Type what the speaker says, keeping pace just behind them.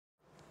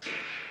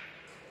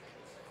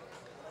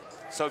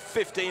So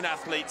 15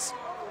 athletes.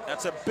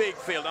 That's a big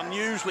field,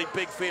 unusually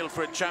big field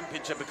for a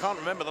championship. I can't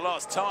remember the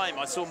last time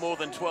I saw more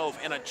than 12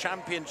 in a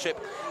championship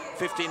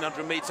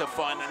 1500-meter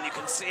final, and you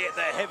can see it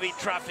there, heavy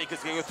traffic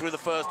as you go through the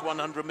first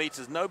 100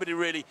 meters. Nobody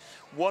really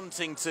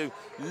wanting to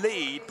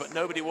lead, but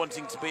nobody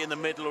wanting to be in the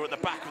middle or at the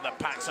back of the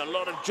pack. So a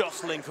lot of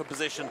jostling for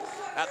position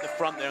at the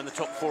front there in the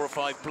top 4 or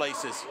 5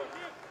 places.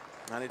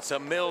 And it's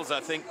Mills,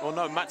 I think, or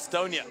no, Matt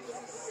Stonia,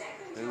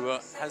 who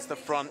has the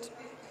front.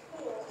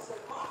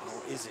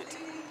 Or is it?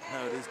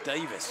 No, it is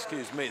Davis,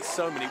 excuse me. There's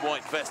so many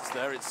white vests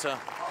there. It's like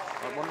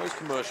one of those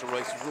commercial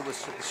races with all the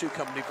shoe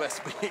company vests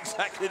being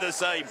exactly the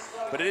same.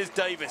 But it is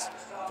Davis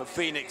for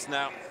Phoenix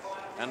now.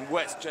 And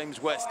West,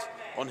 James West,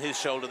 on his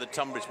shoulder, the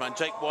Tunbridge man.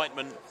 Jake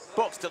Wightman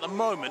boxed at the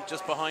moment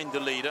just behind the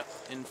leader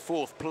in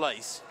 4th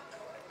place.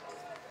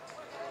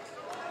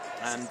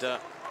 And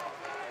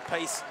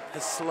pace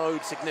has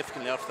slowed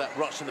significantly after that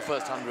rush in the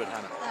first 100,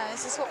 Hannah.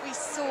 This is what we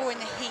saw in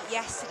the heat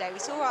yesterday.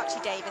 We saw Archie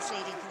Davis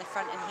leading from the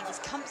front, and he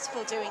was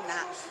comfortable doing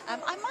that.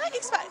 I might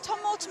expect Tom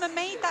Mortimer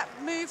made that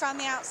move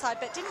around the outside,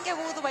 but didn't go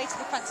all the way to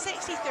the front.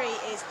 63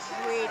 is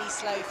really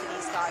slow for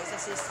these guys.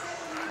 This is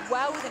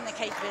well within the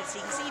capability.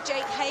 You can see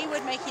Jake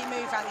Hayward making a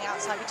move around the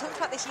outside. We talked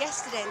about this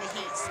yesterday in the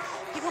heats.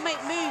 People make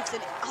moves,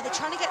 and are they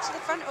trying to get to the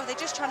front, or are they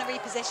just trying to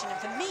reposition?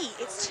 And for me,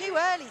 it's too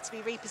early to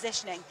be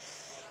repositioning.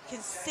 You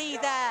can see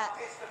there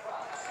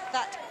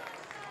that,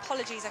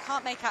 apologies, I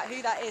can't make out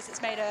who that is. It's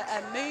made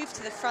a move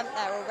to the front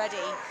there already.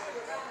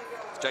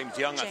 It's James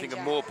Young, I think, of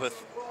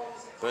Morpeth.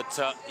 But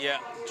yeah,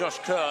 Josh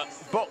Kerr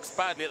boxed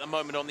badly at the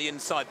moment on the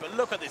inside. But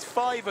look at this,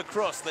 5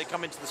 across. They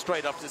come into the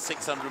straight after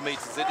 600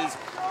 meters. It is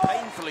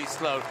painfully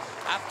slow.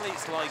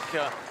 Athletes like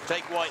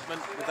Jake Wightman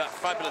with that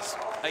fabulous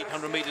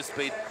 800 meter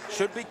speed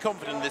should be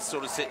confident in this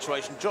sort of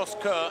situation. Josh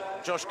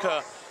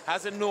Kerr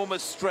has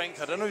enormous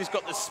strength. I don't know if he's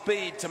got the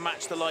speed to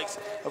match the likes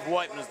of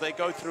Wightman as they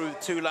go through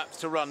 2 laps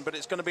to run, but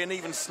it's going to be an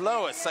even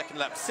slower second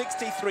lap.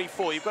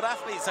 63.4. You've got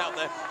athletes out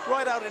there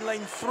right out in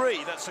lane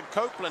 3. That's a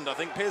Copeland, I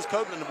think, Piers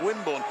Copeland of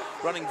Wimborne,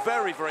 running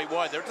very, very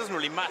wide there. It doesn't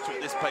really matter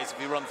at this pace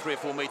if you run 3 or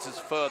 4 meters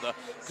further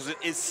because it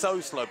is so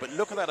slow. But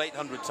look at that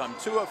 800 time,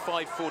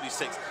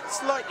 2:05.46.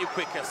 Slightly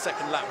quicker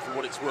second lap for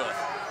what it's worth.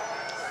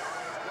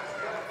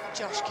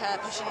 Josh Kerr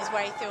pushing his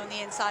way through on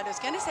the inside. I was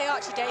going to say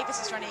Archie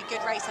Davis is running a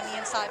good race on the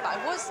inside, but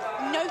I was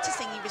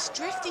noticing he was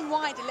drifting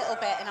wide a little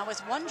bit, and I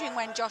was wondering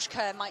when Josh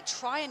Kerr might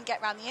try and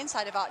get around the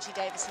inside of Archie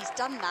Davis. He's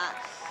done that.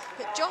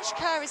 But Josh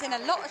Kerr is in a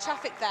lot of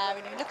traffic there,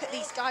 and you look at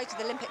these guys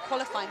with Olympic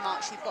qualifying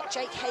marks. You've got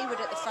Jake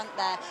Hayward at the front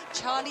there,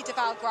 Charlie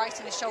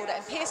DeVal-Grice on his shoulder,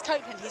 and Piers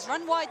Copeland. He's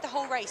run wide the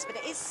whole race, but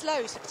it is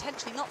slow, so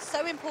potentially not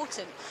so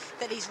important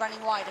that he's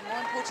running wide, and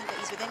more important that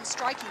he's within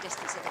striking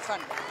distance at the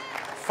front.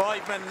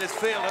 5 men in this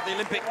field at the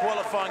Olympic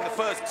qualifying. The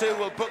first 2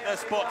 will book their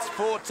spots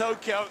for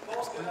Tokyo.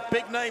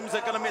 Big names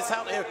are going to miss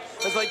out here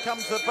as they come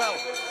to the bell.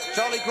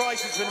 Charlie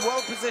Grice has been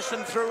well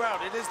positioned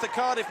throughout. It is the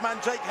Cardiff man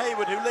Jake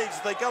Hayward who leads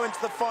as they go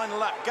into the final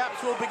lap.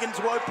 Gaps will begin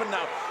to open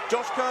now.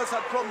 Josh Kerr's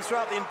had problems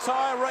throughout the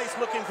entire race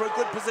looking for a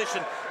good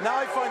position.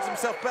 Now he finds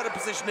himself better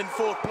positioned in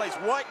 4th place.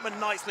 Wightman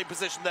nicely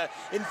positioned there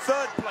in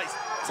 3rd place,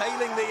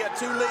 tailing the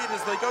 2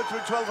 leaders. They go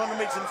through 1200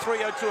 metres in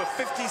 3:02, a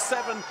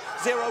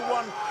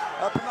 57.01.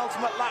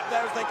 Penultimate lap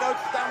there as they go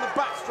down the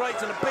back straight,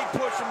 and a big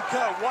push from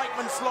Kerr.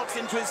 Wightman slots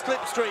into his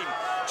slipstream.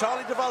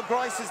 Charlie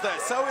DeVal-Grice is there,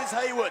 so is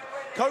Hayward.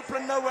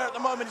 Copeland nowhere at the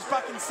moment, he's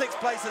back in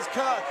 6th place as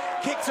Kerr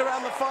kicks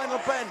around the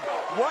final bend.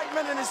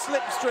 Wightman in his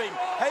slipstream.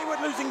 Hayward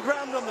losing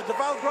ground on the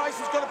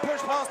DeVal-Grice has got to push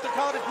past the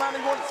Cardiff man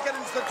who wants to get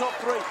into the top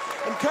 3.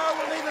 And Kerr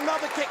will need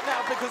another kick now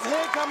because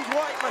here comes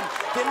Wightman.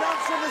 The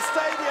announcer in the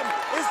stadium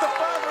is the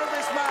father of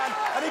this man,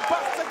 and he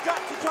busts a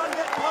gut to try and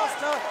get past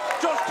her.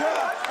 Josh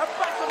Kerr, a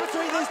battle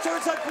between these two.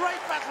 It's a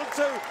great battle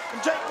too.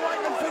 And Jake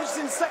Wightman finishes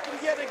in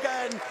 2nd yet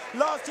again.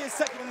 Last year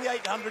 2nd in the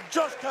 800.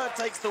 Josh Kerr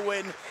takes the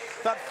win.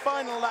 That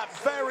final lap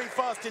very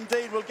fast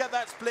indeed. We'll get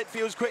that split for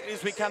you as quickly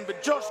as we can.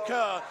 But Josh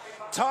Kerr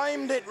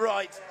timed it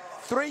right.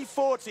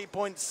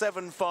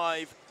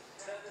 3:40.75.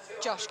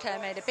 Josh Kerr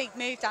made a big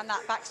move down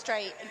that back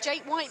straight. And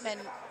Jake Wightman,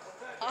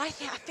 I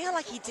feel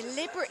like he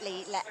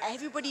deliberately let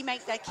everybody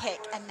make their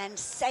kick and then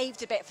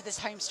saved a bit for this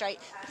home straight,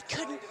 but he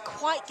couldn't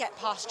quite get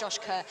past Josh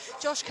Kerr.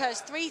 Josh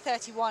Kerr's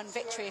 3:31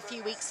 victory a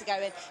few weeks ago,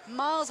 and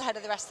miles ahead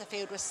of the rest of the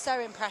field, was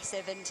so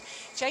impressive. And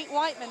Jake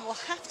Wightman will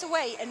have to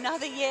wait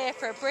another year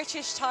for a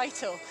British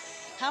title.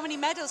 How many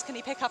medals can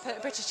he pick up at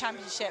the British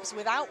Championships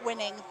without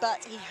winning?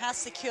 But he has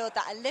secured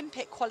that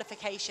Olympic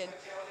qualification.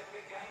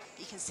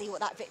 You can see what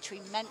that victory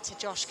meant to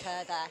Josh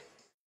Kerr there.